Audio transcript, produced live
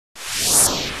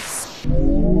Hi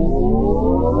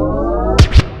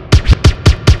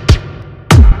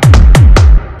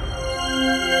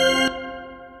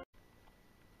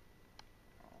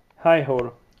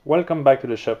all, welcome back to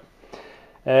the shop.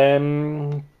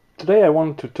 Today I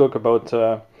want to talk about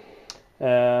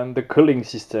the cooling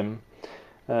system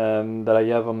that I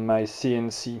have on my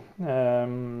CNC.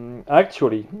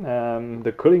 Actually,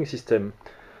 the cooling system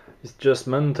is just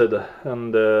mounted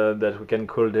on that we can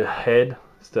call the head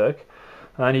stuck,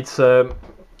 and it's a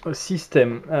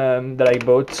system that I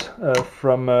bought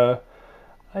from I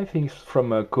think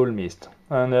from a cool mist,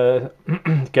 and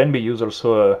it can be used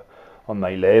also on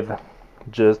my lathe,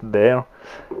 just there.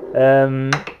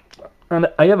 And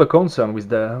I have a concern with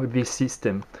this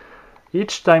system.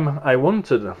 Each time I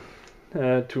wanted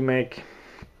to make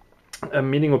a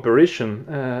milling operation,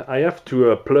 I have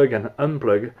to plug and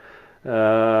unplug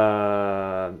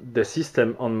the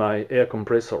system on my air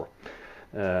compressor,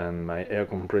 and my air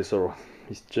compressor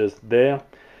is just there.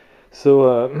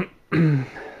 So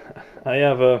I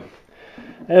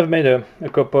have made a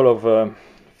couple of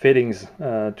fittings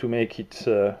to make it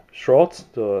short.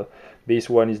 So this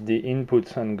one is the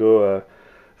input and go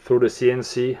through the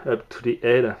CNC up to the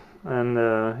head, and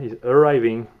is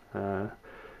arriving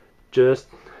just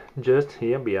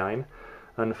here behind,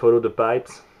 and follow the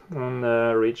pipes and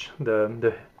reach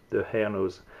the hair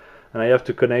nose. And I have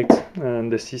to connect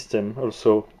the system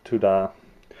also to the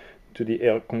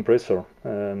air compressor.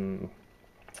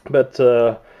 But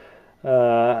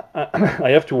I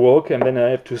have to walk and then I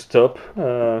have to stop,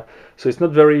 so it's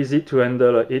not very easy to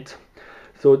handle it.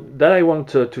 So that I want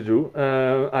to do,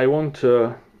 I want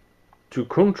to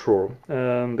control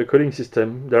the cooling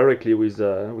system directly with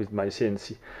my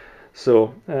CNC.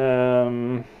 So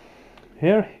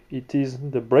here it is,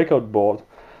 the breakout board,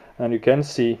 and you can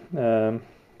see,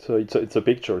 so it's a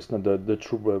picture, it's not the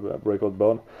true breakout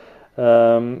board.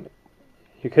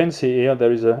 You can see here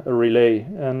there is a relay,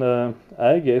 and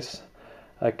I guess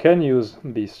I can use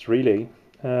this relay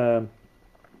to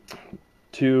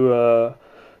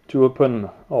open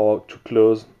or to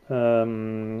close a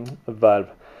valve.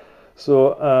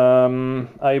 So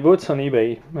I bought on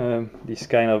eBay this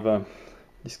kind of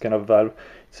valve.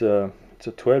 It's a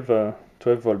 12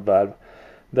 volt valve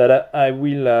that I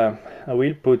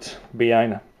will put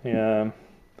behind the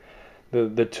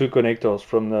two connectors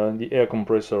from the air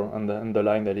compressor and the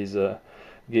line that is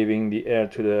giving the air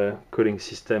to the cooling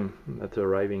system that's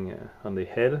arriving on the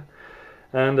head.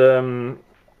 And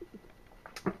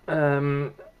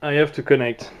I have to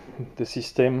connect the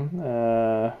system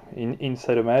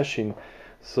inside a machine.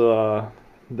 So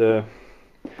the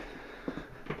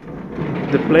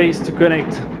place to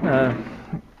connect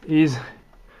is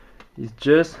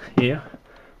just here.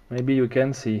 Maybe you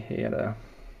can see here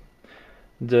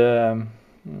the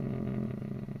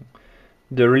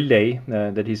relay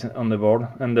that is on the board,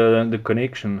 and the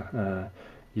connection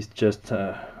is just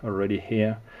already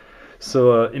here.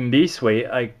 So in this way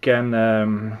I can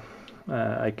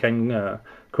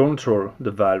control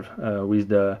the valve with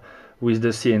the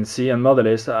CNC, and more or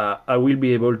less I will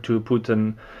be able to put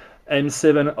an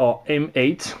M7 or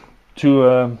M8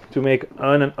 to make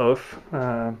on and off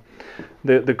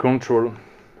the control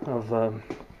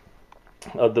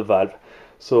of the valve.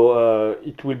 So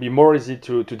it will be more easy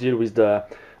to deal with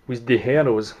the hair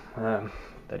nose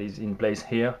that is in place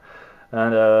here,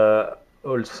 and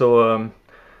also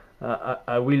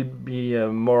I will be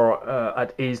more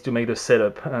at ease to make the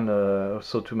setup, and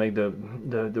also to make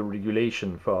the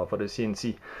regulation for the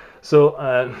CNC. So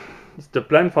it's the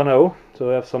plan for now.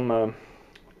 So I have some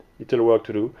little work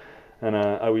to do, and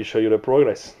I will show you the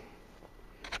progress.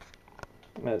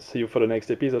 See you for the next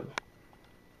episode.